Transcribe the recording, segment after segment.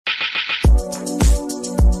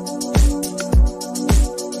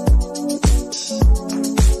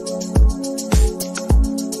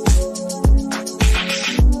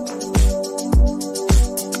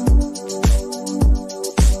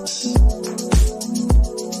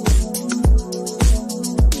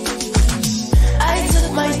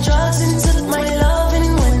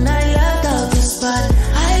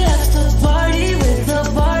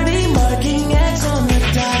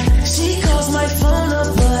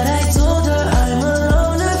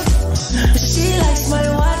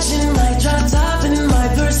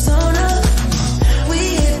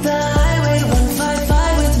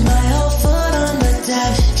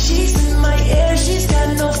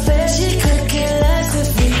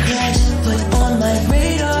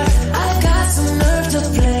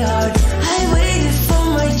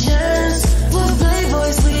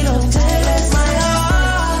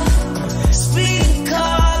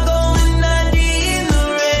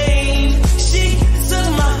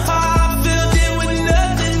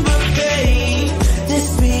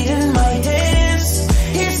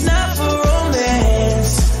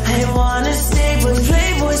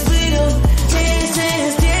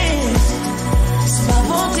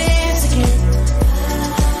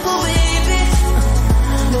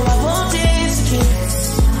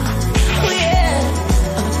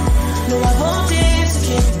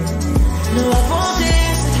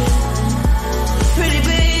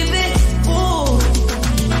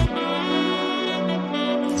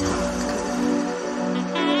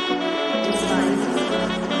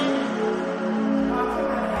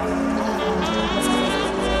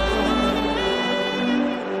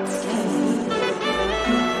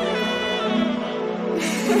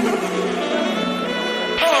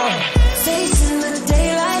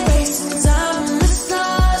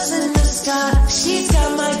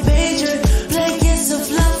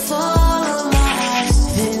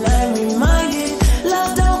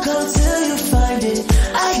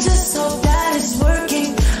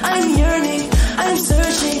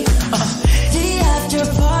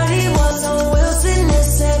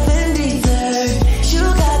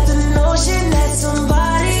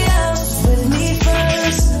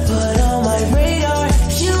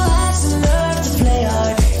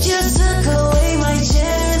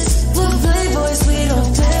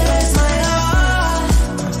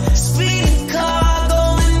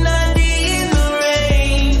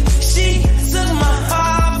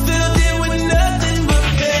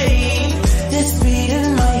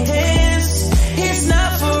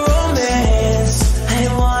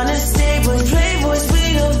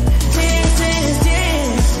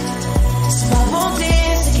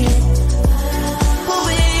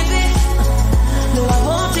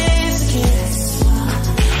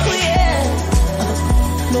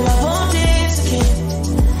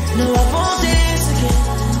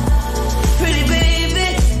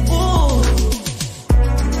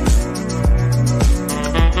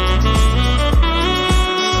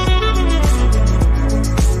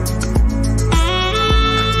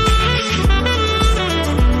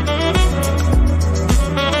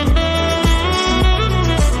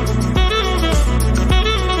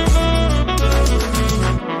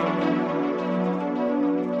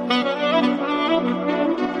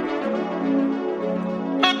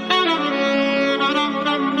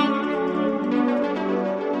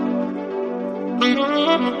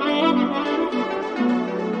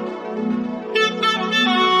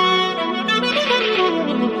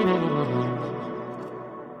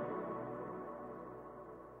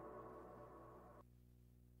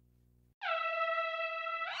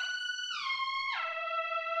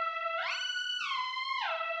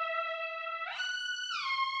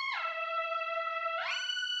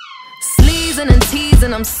teasing and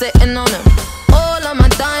teasing, I'm sitting on him. All of my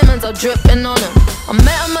diamonds are dripping on him. I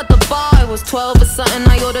met him at the bar, I was 12 or something.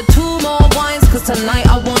 I ordered 2 more wines, cause tonight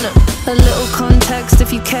I want him. A little context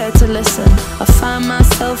if you care to listen. I find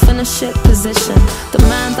myself in a shit position. The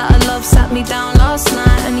man that I love sat me down last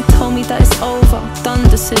night and he told me that it's over, done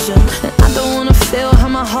decision. And I don't wanna feel how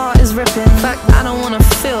my heart is ripping. In fact, I don't wanna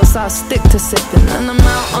feel, so I stick to sipping. And I'm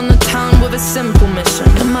out on the town with a simple mission.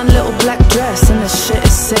 In my little black dress and the shit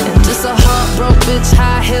is sitting. Just a heartbroken bitch,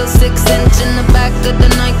 high heel, 6-inch in the back of the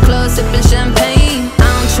nightclub, sipping champagne. I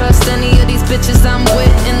don't trust any of these bitches I'm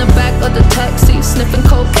with. In the back of the taxi, sniffing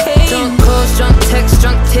cocaine. Drunk calls, drunk texts,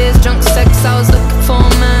 drunk tears, drunk sex. I was looking for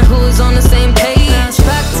a man who was on the same page.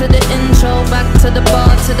 Back to the intro, back to the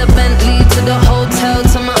bar, to the Bentley, to the hotel,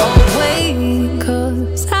 to my old way.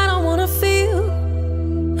 Cause I don't wanna feel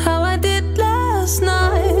how I did last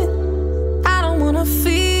night. I don't wanna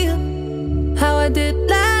feel how I did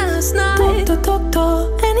last night. Doctor,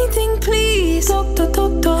 anything please.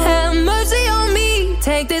 Doctor, have mercy on me.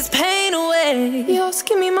 Take this pain away. Yours,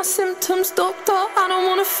 give me my symptoms, doctor. I don't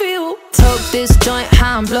wanna feel. Toke this joint,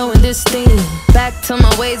 how I'm blowing this steam. Back to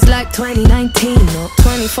my ways like 2019. Or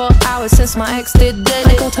 24 hours since my ex did dead.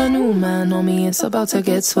 I got a new man on me, it's about to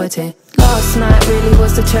get sweaty. Last night really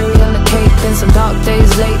was the cherry on the cake. Been some dark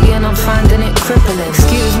days lately and I'm finding it crippling.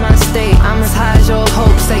 Excuse my state, I'm as high as your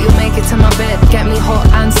hopes that you'll make it to my bed, get me hot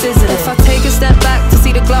and sizzling. If I take a step back to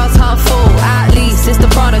see the glass half full, at least it's the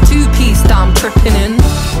Prada 2-piece that I'm tripping in.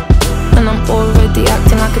 And I'm already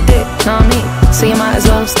acting like a dick, know what I mean? So you might as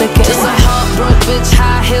well stick it. Just a heartbroken bitch,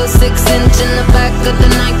 high heel, 6-inch in the back of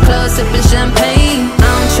the nightclub, sipping champagne. I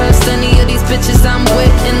don't trust any of these bitches I'm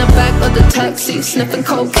with. In the back of the taxi, sniffing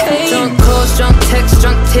cocaine. Drunk calls, drunk texts,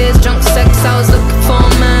 drunk tears, drunk sex. I was looking for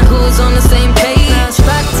a man who was on the same page.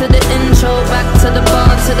 Back to the intro, back to the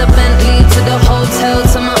bar, to the Bentley, to the hotel,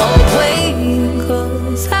 to my old way.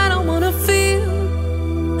 Cause I don't wanna feel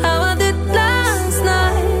how I did last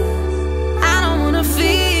night. I don't wanna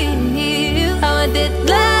feel how I did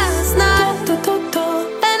last night. Doctor,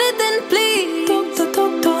 anything please.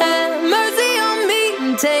 Doctor, have mercy on me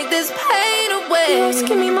and take this pain away. Just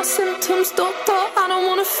give me my symptoms, doctor. I don't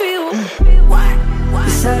wanna feel.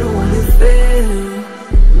 Cause I don't wanna feel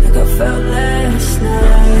like I felt last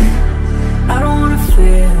night. I don't wanna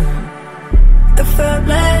feel like I felt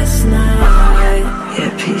last night.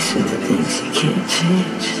 Yeah, peace with the things you can't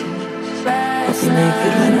change. I was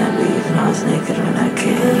naked when I leave and I was naked when I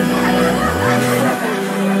came.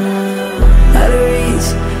 Out of reach,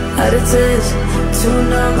 out of touch, too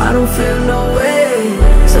numb, I don't feel no way.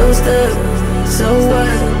 So stuck, so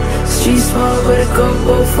what? Street smart, but it go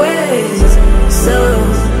both ways. So,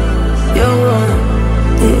 you're wrong,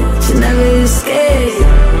 yeah, you never escape.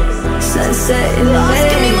 Sunset in the bay.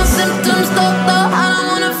 Give me my symptoms, doctor, I don't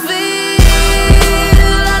wanna feel.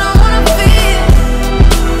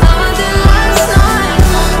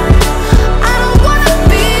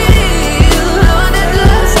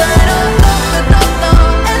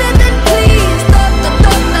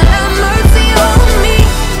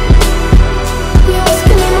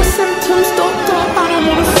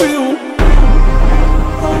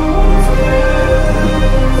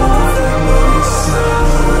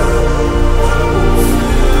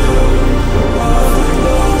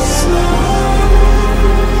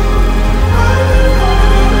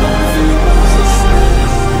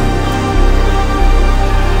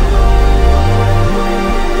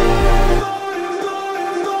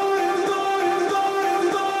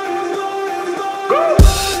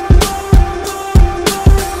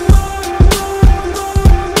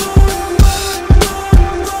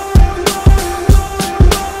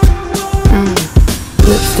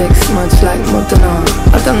 Much like nothin.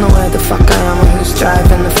 I don't know where the fuck I am or who's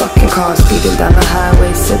driving the fucking car. Speeding down the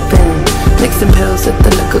highway, sipping, mixing pills at the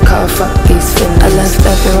liquor car. Fuck these fins. I left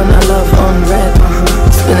everyone I love on red.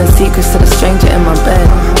 Spilling secrets to the stranger in my bed.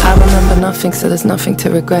 I remember nothing, so there's nothing to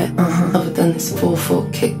regret. Other than this 4/4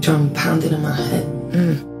 kick drum pounding in my head.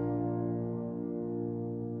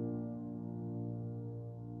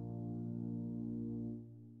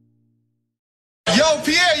 Yo,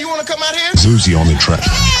 Pierre, you wanna come out here? Zuzi on the track.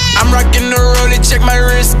 I'm rocking the rollie, check my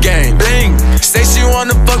wrist game. Bling. Say she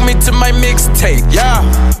wanna fuck me to my mixtape. Yeah.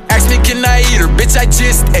 Ask me, can I eat her? Bitch, I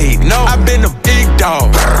just ate. No, I've been a big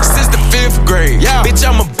dog since the 5th grade. Yeah. Bitch,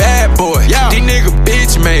 I'm a bad boy. Yeah. These niggas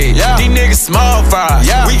bitch made. Yeah. These niggas small fries.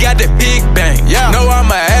 Yeah. We got that big bang. Yeah. Know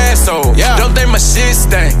I'm an asshole. Yeah. Don't think my shit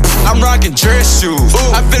stink. I'm rocking dress shoes.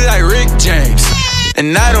 Ooh. I feel like Rick James.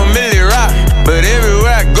 And I don't really rock, but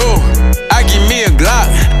everywhere I go, I give me a Glock.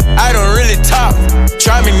 I don't really talk.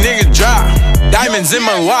 Try me, nigga, drop. Diamonds in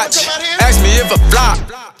my watch. Ask me if I flop.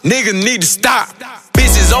 Niggas need to stop.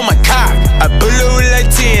 Bitches on my cock. I pull up with like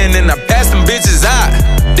 10 and I pass them bitches out.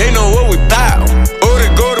 They know what we bout. Oh, they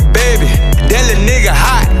go to baby. That little nigga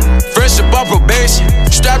hot. Fresh up on probation.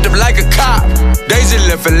 Strapped up like a cop. They just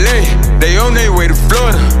left LA. They on their way to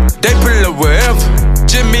Florida. They pull up wherever.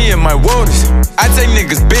 Just me and my waters. I take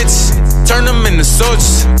niggas bitches. Turn them into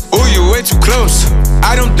soldiers. Ooh, you way too close.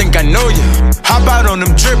 I don't think I know you. Hop out on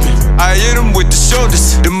them drippin'. I hit them with the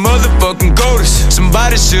shoulders. The motherfucking golders.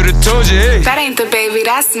 Somebody should've told you, hey. That ain't the baby,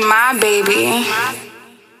 that's my baby.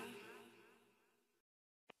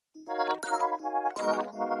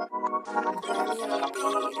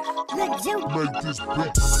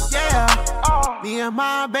 Yeah, me and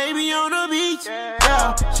my baby on the beach.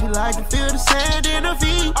 Yeah, she like to feel the sand in her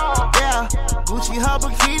feet. Yeah, Gucci her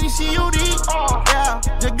bikini, she unique. Yeah,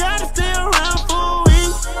 the girl is still around for a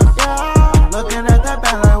week. Yeah, looking at that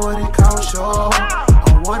bag like what it cost, show.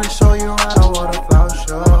 I wanna show you right, I wanna flow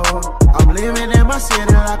show. I'm living in my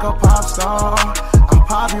city like a pop star. I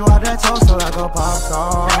pop you out that toaster like a pop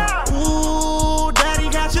star. Ooh, daddy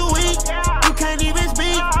got you weak. You can't even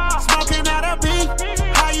speak. Smoking out a beat.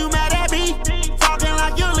 How you mad at me? Talking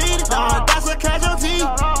like you lead. That's a casualty.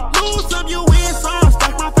 Lose some, you win some.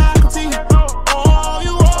 Stack my faculty. Oh,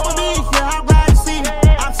 you over me. Yeah, I'm glad to see.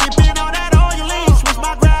 I'm sipping on that oil lean. Switch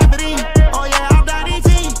my gravity. Oh yeah, I'm done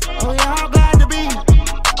eating. Oh yeah, I'm glad to be.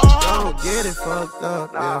 Oh, don't get it fucked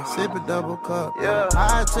up. Yeah, sip a double cup. Yeah,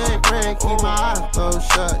 I take break, keep my eyes closed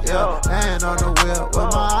shut. Yeah, hand on the wheel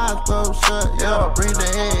with my eyes closed shut. Yeah, bring the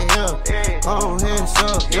head up. Go ahead,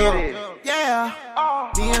 suck. Yeah,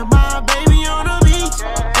 me and my baby on the beach.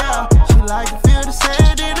 Yeah, she like to feel the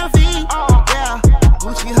sand in her feet. Yeah,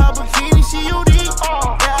 Gucci her bikini, she unique.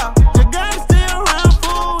 Yeah, the girl is still around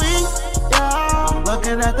for a week. Yeah, I'm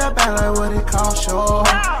looking at that bag like what it cost, show.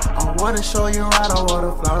 I wanna show you right, I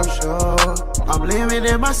wanna flow show. I'm living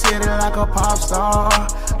in my city like a pop star.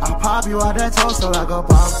 I pop you out that toaster like a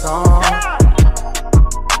pop star.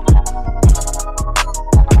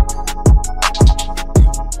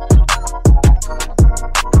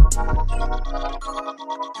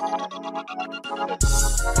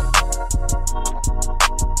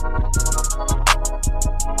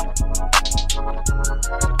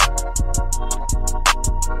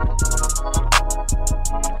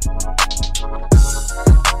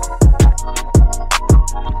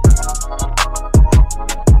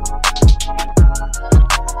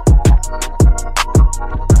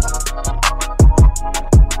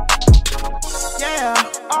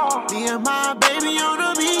 Me and my baby on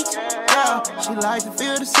the beach. Yeah, she like to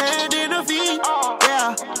feel the sand in her feet.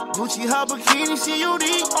 Yeah, Gucci her bikini, she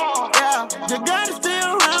unique. Yeah, the girl is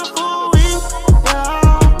still around for a week.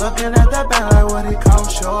 Yeah, looking at that bag like what it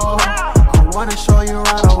cost, show. I wanna show you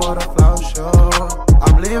right, I wanna flow show.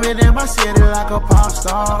 I'm living in my city like a pop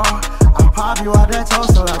star. I pop you out that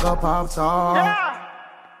toaster like a pop star. Yeah.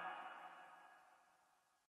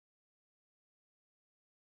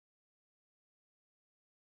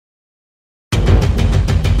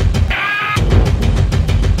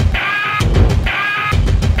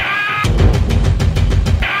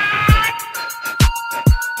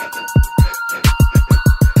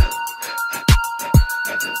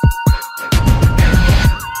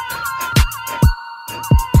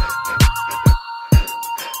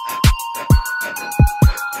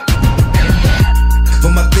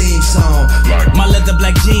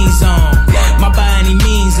 Jeans on, my by any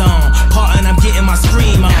means on, part and I'm getting my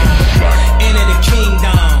scream on. Enter the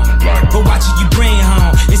kingdom, but watch it you bring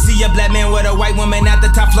home. You see a black man with a white woman at the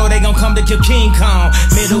top floor, they gon' come to kill King Kong.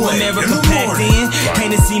 Middle America packed in,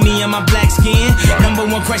 came to see me in my black skin. Number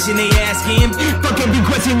one question they asking, fuck every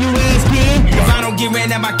question you asking. If I don't get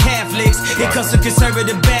ran at my Catholics, it comes to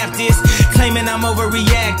conservative Baptists, claiming I'm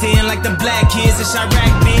overreacting like the black kids in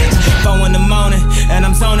Chirac, bitch. 4 in the morning, and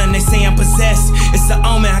I'm zoning, they say I'm possessed. It's an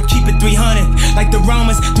omen, I keep it 300, like the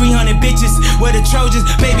Romans, 300 bitches. We're the Trojans,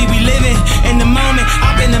 baby, we living in the moment.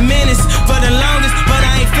 I've been a menace for the longest, but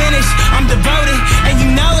I ain't finished. I'm devoted, and you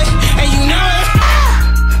know it, and you know it.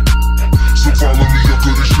 So follow me up,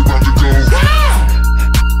 cause this shit about to go.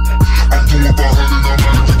 I'm doing about 100, I'm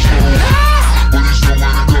out of control. But there's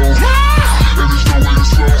nowhere to go, and there's no way to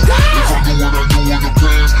slow. If I knew what I knew in the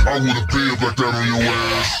past, I would've been like that on your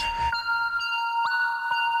ass.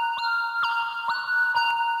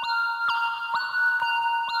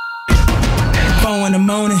 4 in the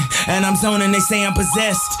morning, and I'm zoning, they say I'm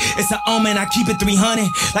possessed. It's an omen, I keep it 300,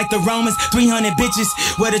 like the Romans, 300 bitches.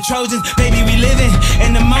 We're the Trojans, baby, we living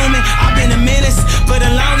in the moment. I've been a menace for the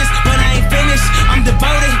longest, but I ain't finished. I'm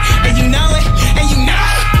devoted, and you know it, and you know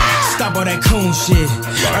it. Stop all that coon shit,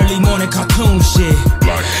 early morning cartoon shit.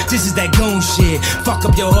 This is that goon shit. shit. Fuck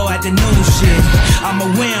up your hoe at the noon shit. I'm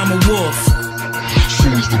aware I'm a wolf.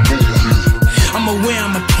 Soon as the moon hit. I'm aware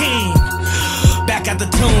I'm a king. Back at the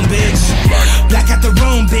tomb, bitch. Black at the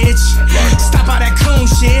room, bitch. Stop all that coon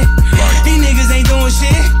shit. These niggas ain't doing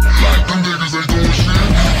shit. Them niggas ain't doing shit.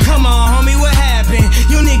 Come on, homie, what happened?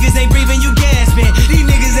 You niggas ain't breathing, you gasping. These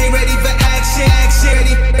niggas ain't ready for action,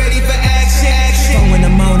 ready for action. 4 in the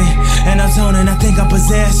morning, and I'm zoning, I think I'm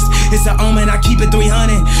possessed. It's an omen, I keep it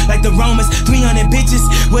 300. Like the Romans, 300 bitches.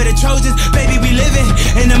 We're the Trojans, baby, we living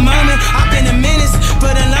in the moment. I've been a menace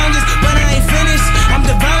for the longest, but I ain't finished. I'm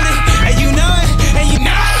devoted, and you know it, and you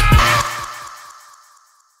know it.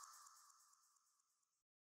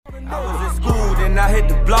 I was in school, then I hit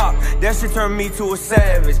the block. That shit turned me to a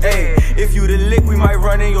savage. Ayy, if you the lick, we might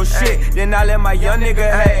run in your shit. Then I let my young nigga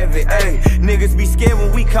have it. Ayy, niggas be scared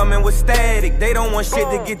when we coming with static. They don't want shit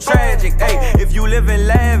to get tragic. Ayy, if you live in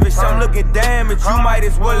lavish, I'm looking damaged. You might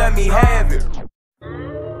as well let me have it.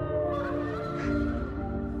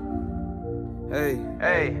 Hey.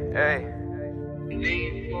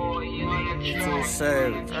 To a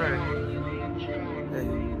savage.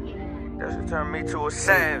 That should turn me to a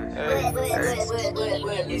savage.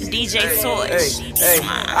 DJ Toy.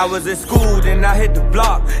 I was in school, then I hit the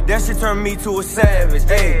block. That shit turned me to a savage.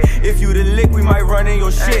 Ay, if you the lick, we might run in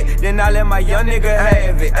your shit. Then I let my young nigga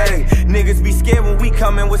have it. Ay, niggas be scared when we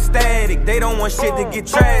coming with static. They don't want shit to get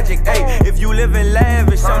tragic. Ay, if you live in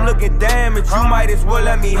lavish, I'm looking damaged. You might as well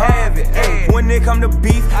let me have it. Ay, when it come to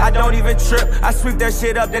beef, I don't even trip. I sweep that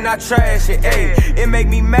shit up, then I trash it. Ay, it make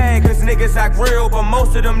me mad, cause niggas act real, but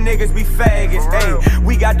most of them niggas be faggots. Ay,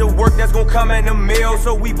 we got the work that's gon' come in the mail,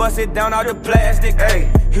 so we bust it down out of plastic.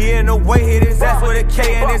 Ay, he in the way, hit his ass with a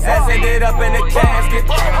K, and his ass ended up in a casket.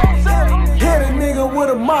 Hit a nigga with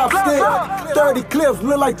a mop stick. 30 clips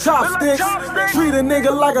look like chopsticks. Treat a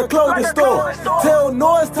nigga like a clothing store. Tell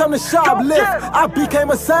noise, time to shoplift. I became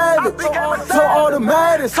a savage. So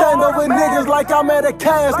automatic. Stand over niggas like I'm at a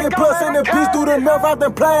casket. Plus in the piece through the mouth out the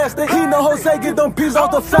plastic. He know Jose get them pieces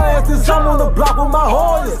off the fastest. I'm on the block with my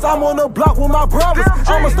hoes. I'm on the block with my brothers.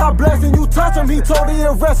 I'ma stop blasting you, touch him. He told the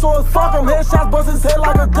arrest, so it's fuck him. Headshots bust his head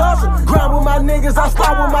like a cushion. Grind with my niggas, I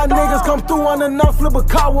stop with my niggas. Come through on the knock, flip a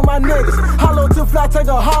car with my niggas. Hollow to fly, take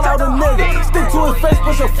a heart out a nigga. Stick to his face,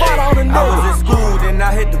 push a fight out a nigga. I was in school, then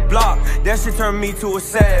I hit the block. That shit turned me to a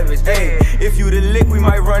savage. Ayy, if you the lick, we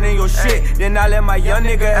might run in your shit. Then I let my young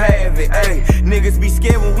nigga have it. Ayy, niggas be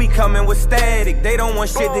scared when we coming with static. They don't want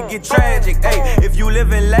shit to get tragic. Ayy, if you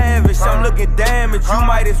live in lavish, I'm looking damaged. You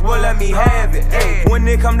might as well let me have it. Ayy, when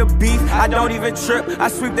it come to beef, I don't even trip. I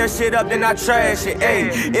sweep that shit up, then I trash it.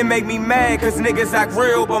 Ayy, it make me mad, cause niggas act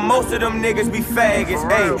real, but most of them niggas be faggots.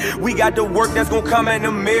 Ayy, we got the work that's gon' come in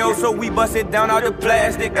the mail, so we bust it down out the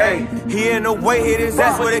plastic. Ayy, he in the way, hit his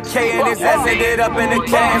ass with a K, and his ass ended up in a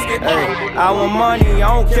casket. Ayy, I want money, I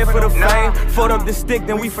don't care for the fame. Fold up the stick,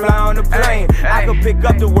 then we fly on the plane. I could pick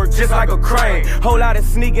up the work just like a crane. Whole lot of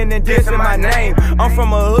sneaking and dissing my name. I'm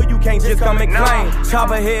from a hood, you can't just come and claim.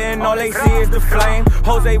 Chopper here and all they see is the flame.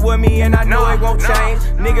 Jose with me and I know it won't change.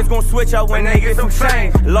 Niggas gon' switch up when they get some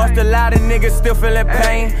change. Lost a lot of niggas, still feeling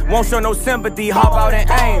pain. Won't show no sympathy, hop out and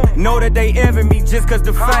aim. Know that they envy me just cause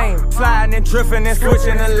the fame. Sliding and drifting and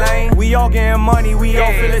switching the lane. We all getting money, we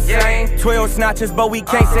all feel the same. 12 snatches, but we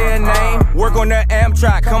can't say a name. Work on the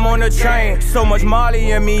Amtrak, come on the train. So much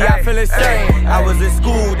Molly in me, I feel the same. I was in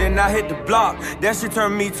school, then I hit the block. That shit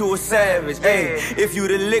turned me to a savage. Ayy, if you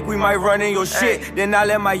the lick, we might run in your shit. Then I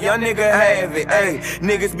let my young nigga have it. Ayy,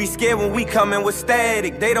 niggas be scared when we coming with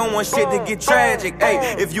static. They don't want shit to get tragic.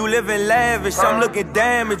 Ayy, if you live in lavish, I'm looking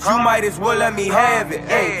damaged. You might as well let me have it.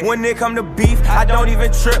 Ayy, when it come to beef, I don't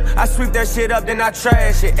even trip. I sweep that shit up, then I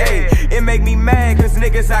trash it. Ayy, it make me mad, cause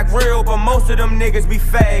niggas act real, but most of them niggas be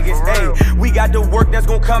faggots. Ayy, we got the work that's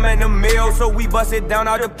gon' come in the mail, so we bust it down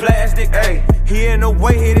out the plastic. Ayy, he in the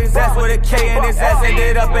way, hit his ass with a K, and his ass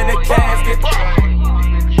ended up in a casket.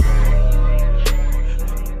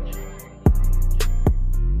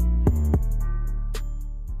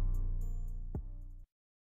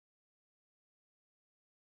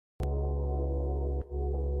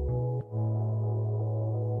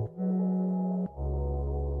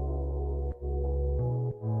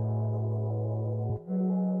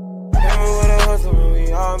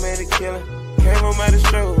 all made a killing. Came home at a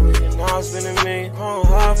struggle with it, now I'm spending a million. Home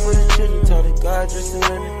hard for the children, taught the God dressed in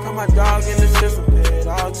linen. Got my dog in the system, paid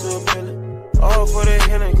all to a pillar. All for the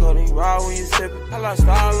healing, coding raw when you sippin'. I lost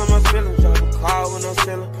all of my feelings, drive a car with no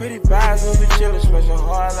ceiling. Pretty vibes when we chillin', smashing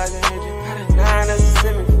hard like a engine. Got a 9 as a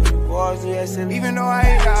ceiling, for you boys, yeah, silly. Even though I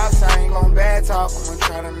hate the outside, gon' bad talk, I'ma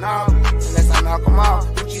try to knock. Unless I knock them off,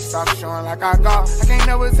 Gucci stop showing like I got. I can't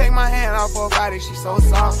never take my hand off her body, she so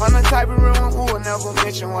soft. I'm the type of real one who will never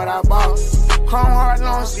mention what I bought. Chrome hard,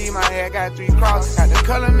 long sleeve, my hair got 3 crosses. Got the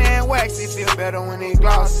color and wax, it feel better when it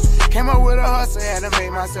gloss. Came up with a hustle, had to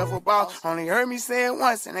make myself a boss. Only heard me say it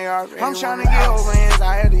once and they already I'm tryna get over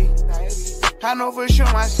anxiety. I know for sure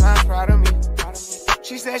my son's proud of me.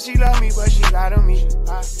 She said she love me, but she lied to me.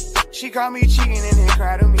 She called me cheating and then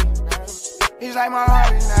cried to me. It's like my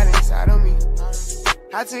heart is not inside of me.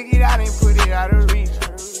 I took it out and put it out of reach.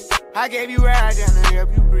 I gave you ride down to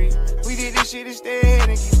help you breathe. We did this shit to stay ahead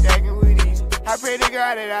and keep stacking with ease. I pray to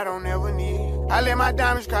God that I don't ever need. I let my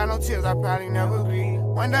diamonds cry, no tears, I probably never grieve.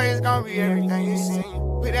 One day it's gonna be everything you seen.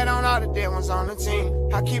 Put that on all the dead ones on the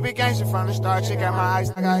team. I keep it gangster from the start, check out my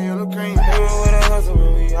ice, I got yellow cream. Came up with a hustle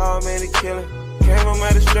when we all made a killing. Came up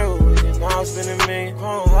at a struggle with it, now I'm spending million.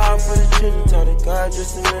 Going hard for the children, tell the God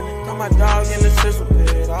just a minute. Got my dog in the system,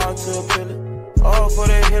 put it all to a pillar. All for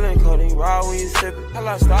the healing, codeine raw when you sip it. I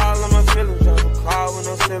lost all of my feelings, drive a car with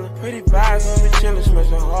no ceiling. Pretty vibes when we chillin',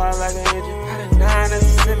 smashing hard like an engine. Got a 9 as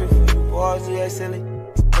a semi for you boys, you ain't silly.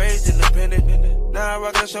 Raised independent, now I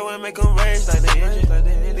rock the show and make them rage like the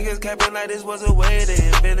engine. Niggas capping like this was a way they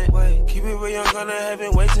invented. Keep it real, I'm gonna have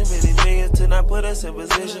it way too many millions to not put us in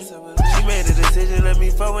position. She made a decision, let me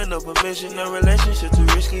fuck with no permission. No relationship too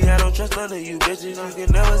risky, I don't trust none of you bitches. You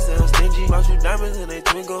can never sound stingy, bought you diamonds and they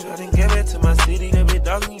twinkle. I didn't give it to my city, that big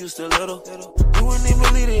dog when you still little. You wouldn't even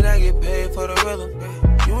believe it, I get paid for the rhythm.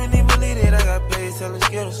 You wouldn't even believe it, I got paid selling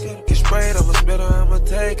Skittles. Get sprayed, I'm a spitter, I'm a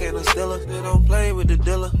take and a stiller. They don't play with the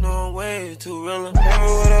dealer, no I'm way too realer. Came up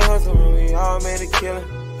with a hustle when we all made a killing.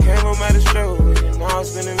 Came up at a struggle with it, now I'm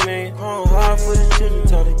spending million. Going hard for the children,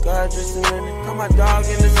 tell the God just a minute. Got my dog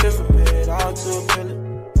in the system, put it all to a pillar.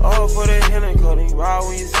 All for the healing, codeine raw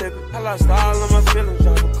when you sip it. I lost all of my feelings,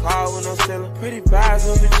 drive a car with no ceiling. Pretty vibes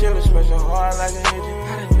when we chillin', smashing hard like an engine.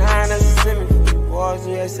 Got a 9 as a semi for you boys,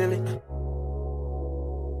 you ain't silly.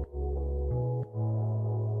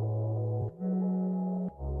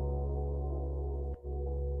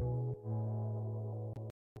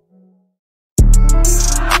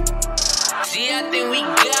 I think we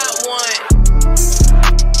got one.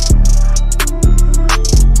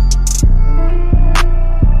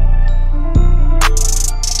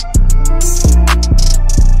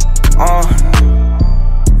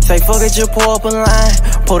 Say fuck it, just pull up a line.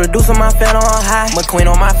 Pull the deuce on my fat on high. McQueen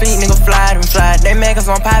on my feet, nigga fly and fly. They make us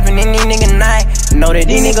on poppin' in these nigga night. Know that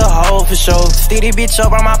these nigga hold for sure. Steady bitch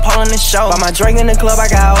up on my pole in the show. By my drink in the club,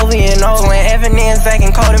 I got OV and O. Twin Evan and Zach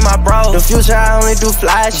and Cody, my bro. The future, I only do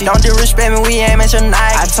fly shit. Don't disrespect me, we aim at your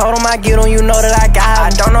night. I told him I get on, you know that I got.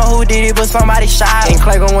 I don't know who did it, but somebody shot. And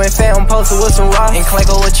Clayco went fat, I'm posted with some raw. And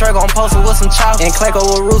Clayco with Trigger, I'm posted with some chalk. And Clayco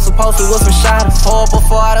with Rooster, posted with some shotters. Pour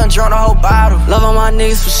before I done drunk a whole bottle. Love on my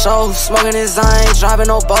niggas for sure. Smoking his ain't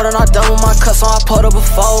driving no boat, and I double my cut, so I put up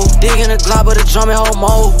before. Digging the Glock, but the drum and whole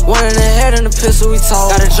mode. One in the head and the pistol we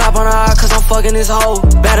told. Got a drop on the eye, cause I'm fucking this hoe.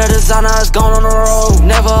 Better designer, it's gone on the road.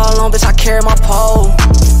 Never alone, bitch, I carry my pole.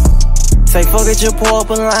 Say fuck it, just pull up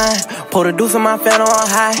a line. Pull the deuce on my fan on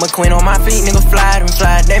high. McQueen on my feet, nigga fly and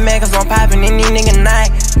fly. They make us on poppin' in these nigga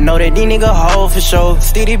night. Know that these nigga hold for sure.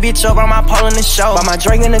 Steady bitch up on my pole in the show. By my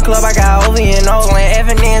drink in the club, I got OV and O. Twin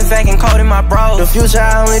Evan and Zach and Cody, my bro. The future,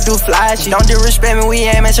 I only do fly shit. Don't disrespect me, we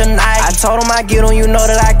aim at your night. I told him I get on, you know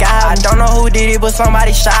that I got. I don't know who did it, but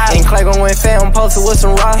somebody shot. And Clayco went fat, I'm posted with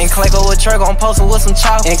some raw. And Clayco with Trigger, I'm posted with some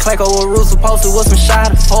chalk. And Clayco with Rooster, posted with some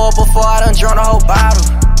shotters. Pour before I done drunk a whole bottle.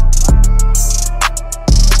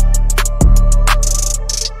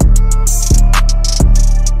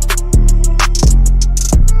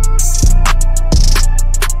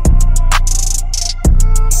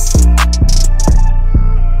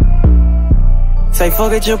 Say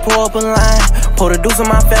fuck it, just pull up a line. Pull the deuce on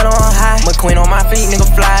my fat on high. McQueen on my feet, nigga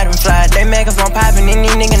fly and fly. They make us on poppin' in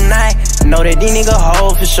these nigga night. Know that these nigga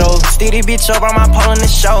hold for sure. Steady bitch up on my pole in the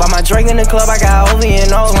show. By my drink in the club, I got OV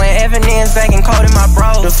and O. Twin Evan and Zach and Cody, my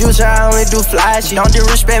bro. The future, I only do fly shit. Don't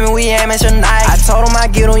disrespect me, we aim at your night. I told him I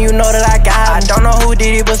get on, you know that I got. I don't know who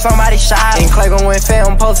did it, but somebody shot. And Clayco went fat,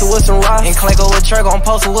 I'm posted with some raw. And Clayco with Trigger, I'm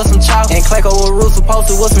posted with some chalk. And Clayco with Rooster,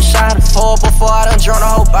 posted with some shotters. Pour before I done drunk a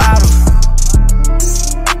whole bottle.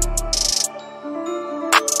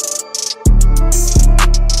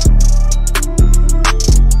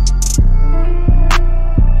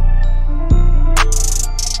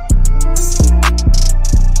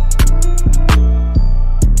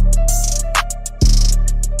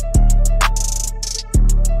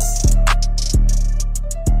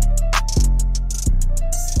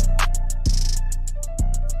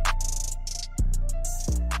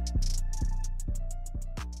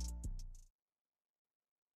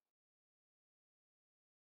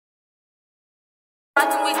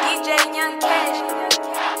 Rockin' with DJ Young Cash.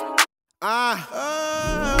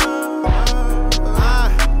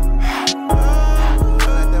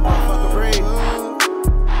 Let that motherfucker breathe.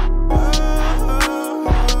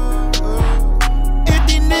 If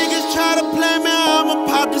these niggas try to play me, I'ma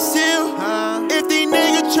pop the seal. If these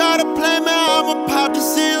niggas try to play me, I'ma pop the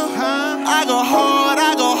seal. I go hard,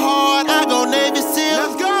 I go hard, I go Navy SEAL.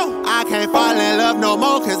 Let's go. I can't fall in love no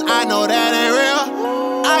more, cause I know that ain't real.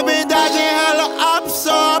 I've been dodging hella ops,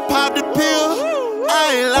 so I pop the pill.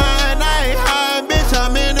 I ain't lying, I ain't hiding, bitch,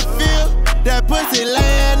 I'm in the field. That pussy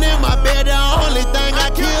laying in my bed, the only thing I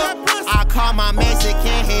kill. I call my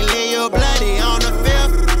Mexican, he leave you bloody on the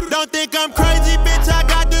field. Don't think I'm crazy, bitch, I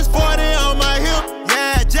got this 40 on my hip.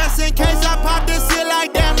 Yeah, just in case I pop this shit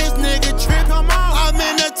like damn, this nigga trip. I'm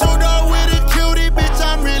in the two-door with a cutie, bitch,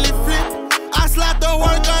 I'm really flip. I slap the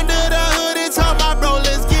work under the hood and tell my bro,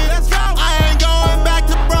 let's get it. I ain't going back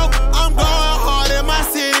to broke, I'm going hard in my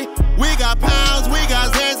city. We got pounds, we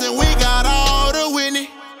got Zans, and we got all the Whitney.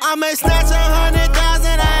 I may snatch 100,000,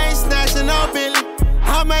 I ain't snatching no Billy.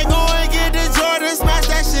 I may go and get the Jordan, smash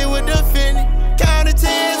that shit with the Fendi. Counting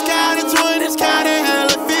 10s, counting 20s, counting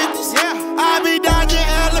hella 50s. I be dodging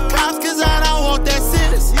hella cops, cause I don't want that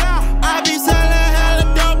sentence. I be selling hella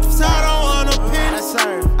dope, cause I don't want no pennies.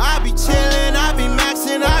 I be chillin', I be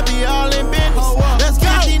maxin', I be all in business. Let's go.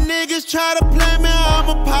 If these niggas try to play me,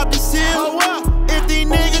 I'ma pop the seal. If these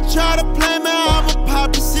niggas try to play me, I'ma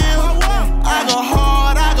pop the seal. I go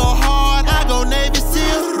hard, I go hard, I go Navy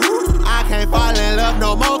SEAL. I can't fall in love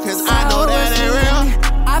no more, cause I know that ain't real.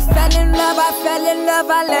 I fell in love,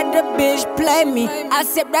 I let the bitch play me. I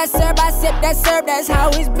sip that syrup, that's how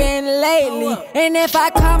it's been lately. And if I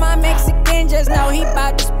call my Mexican, just know he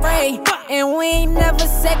bout to spray. And we ain't never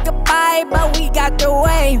said goodbye, but we got the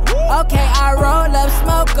wave. Okay, I roll up,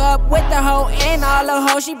 smoke up with the hoe and all the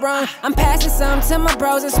hoes she brung. I'm passing some to my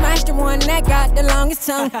bros and smashed the one that got the longest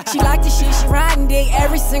tongue. She like the shit, she riding dick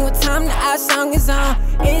every single time the out song is on.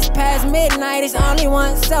 It's past midnight, it's only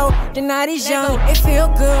one, so the night is young. It feel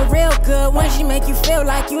good, real good, when she make you feel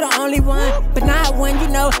like you the only one. But not when you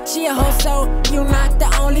know she a hoe, so you not the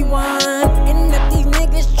only one. And if these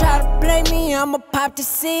niggas try to play me, I'ma pop the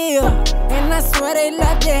seal. And I swear they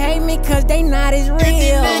love to hate me, cause they not as real. If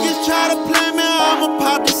these niggas try to play me, I'ma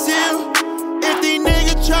pop the seal. If these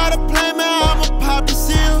niggas try to play me, I'ma pop the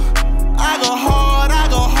seal. I go hard, I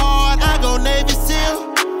go hard, I go Navy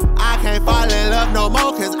SEAL. I can't fall in love no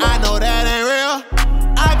more, cause I know that ain't real.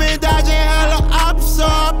 I been dodging hella ops, so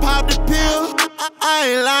I pop the pill. I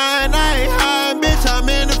ain't lying, I ain't hiding, bitch, I'm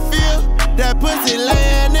in the field. That pussy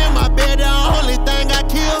laying in my bed, the only thing I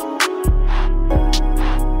kill.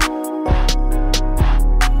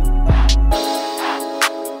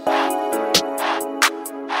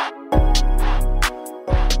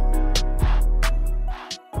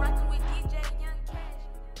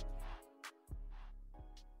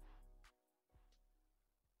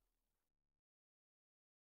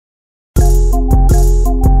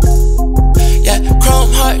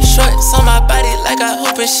 Shorts on my body like I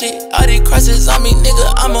hoop and shit. All these crosses on me,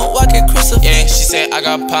 nigga, I'm a walking crucifix. Yeah, she said I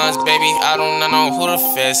got pounds, baby, I don't know who the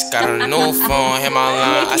fist. Got a new phone, hit my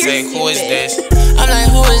line, I say who is this? I'm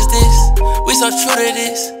like, who is this? We so true to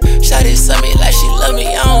this. Shawty suck me like she love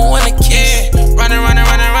me, I don't wanna kiss. Yeah, running,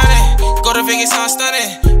 go to Vegas, I'm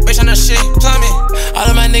stunning. Bitch on the shit, plumbing.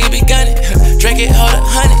 All of my niggas be gunning. Drink it, hold it,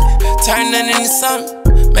 100. Turn nothing into something.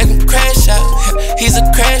 Make him crash out. He's a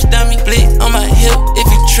crash dummy. Blick on my hip. If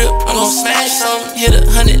you trip, I'm gon' smash something. Hit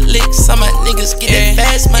 100 licks. All my niggas get that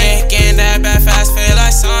fast money. Yeah, getting that bad fast, feel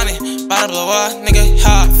like Sonic. Bout to blow up, nigga,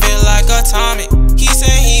 hot, feel like atomic. He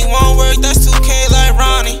said he won't work, that's 2K like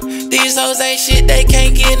Ronnie. These hoes ain't shit, they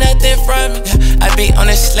can't get nothing from me. I be on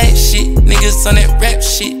that slack shit, niggas on that rap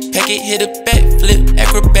shit. Pack it, hit a backflip,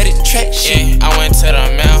 acrobatic track shit. Yeah, I went to the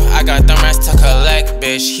mail, I got them rats to collect,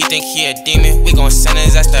 bitch. He think he a demon, we gon' send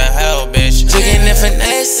his ass to hell, bitch. Jigging and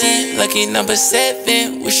finessing, lucky number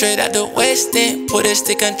 7. We straight out the West End, put a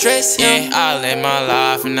stick on dress him. Yeah, I live my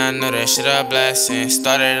life and I know that shit a blessing.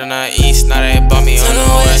 Started on the east, now they bought me on the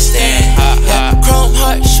west end. Chrome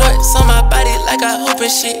heart shorts on my body like I hoop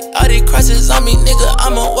and shit. All these crosses on me, nigga,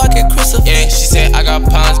 I'm a walking crucifix. Yeah, she said I got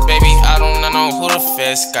pounds, baby, I don't know who the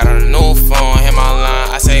fist. Got a new phone, hit my line,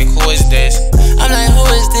 I say who is this? I'm like, who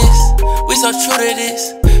is this? We so true to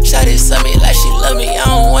this. Shawty suck me like she love me,